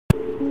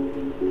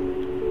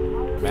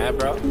mad,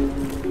 bro?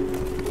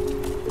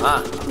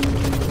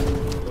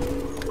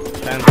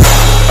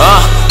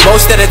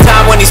 Most of the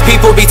time when these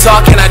people be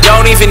talking, I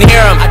don't even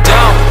hear them.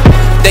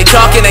 They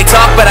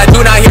talk, but I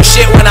do not hear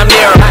shit when I'm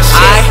near them.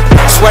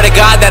 I swear to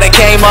God that I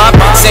came up,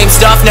 same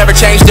stuff, never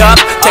changed up.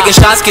 Taking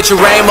shots, get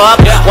your aim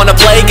up. Wanna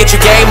play, get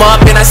your game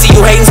up. And I see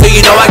you hating, so you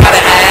know I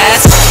gotta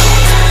ask.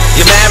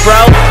 You mad, bro?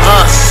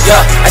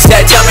 Yeah. I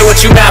said, tell me what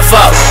you mad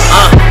for.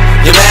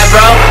 You mad,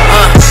 bro?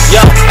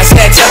 Yo. I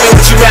said, tell me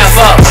what you mad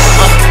for.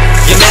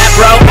 You mad,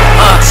 bro?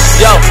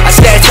 Yo. I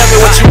said, tell me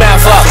what you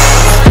mad for.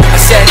 I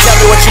said, tell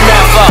me what you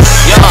mad for.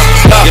 You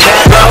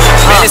mad, bro?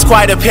 Man, it's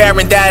quite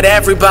apparent that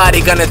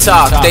everybody gonna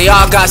talk. They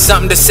all got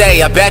something to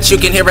say. I bet you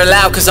can hear it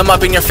loud, cause I'm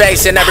up in your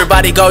face. And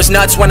everybody goes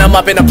nuts when I'm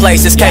up in a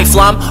place. It's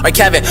K-Flum or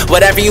Kevin,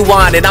 whatever you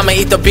want. And I'ma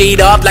eat the beat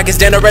up like it's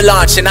dinner or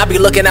lunch. And I be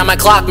looking at my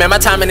clock, man, my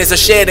timing is a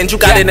shit. And you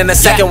got it in a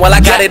second, well I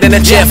got it in a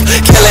jiff.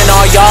 Killing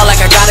all y'all like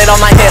I got it on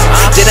my hip.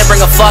 Didn't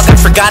bring a fuck, I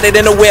forgot it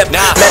in a whip.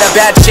 Met a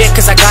bad chick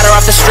cause I got her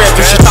off the strip.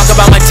 You should talk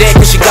about my dick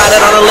cause she got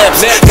it on her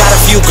lips. Got a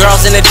few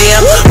girls in the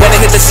DM. When I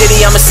hit the city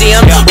I'ma see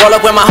them. Roll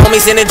up with my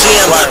homies in the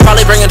gym.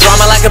 Probably bringing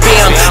drama like a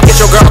BM. Get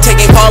your girl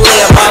taking Paul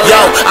Liam. Yo,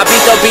 I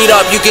beat the beat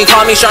up, you can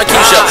call me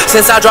Sharkeisha.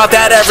 Since I dropped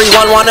that,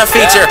 everyone wanna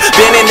feature.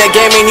 Been in the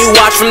game and you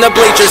watch from the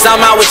bleachers.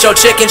 I'm out with your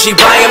chick and she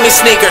buying me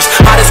sneakers.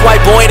 Hottest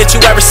white boy that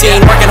you ever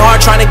seen. Working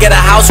hard trying to get a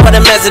house with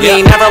a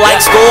mezzanine. Never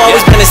liked school,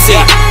 always been a C.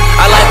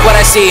 I like what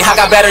I see, I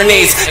got better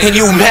needs. And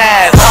you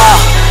mad,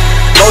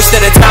 Most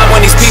of the time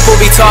when these people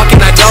be talking,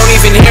 I don't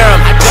even hear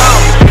them.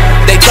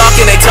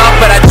 They talk,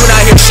 but I do not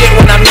hear shit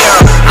when I'm near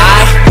them.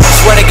 I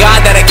swear to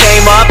God that I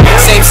came up,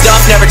 same stuff,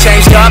 never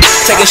changed up.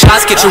 Taking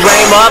shots, get your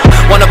aim up.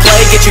 Wanna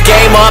play, get your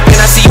game up. And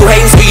I see you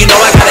hating, so you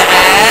know I gotta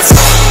ask.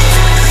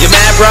 You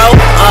mad, bro?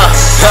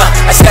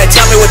 I said,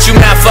 tell me what you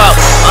mad for.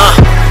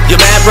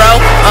 You mad, bro?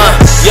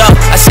 Yo,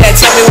 I said,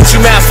 tell me what you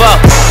mad for.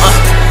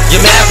 You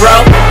mad,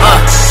 bro?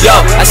 Yo,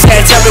 I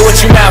said, tell me what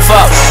you mad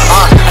for.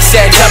 I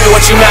said, tell me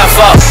what you mad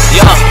for.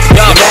 Yo,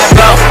 you mad,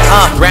 bro?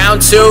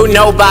 Round 2,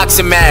 no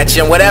boxing match.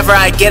 And whatever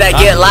I get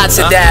lots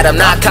of that. I'm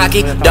not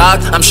cocky, dog,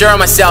 I'm sure of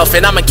myself.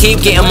 And I'ma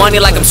keep getting money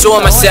like I'm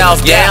suing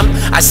myself. Damn,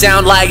 I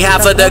sound like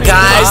half of the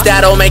guys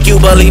that'll make you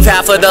believe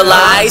half of the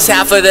lies.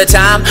 Half of the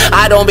time,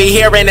 I don't be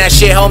hearing that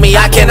shit, homie.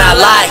 I cannot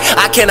lie,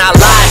 I cannot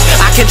lie.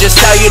 I can just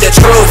tell you the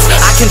truth,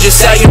 I can just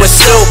sell you the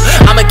soup.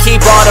 I'ma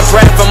keep all the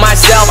bread for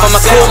myself. I'm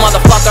a cool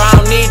motherfucker.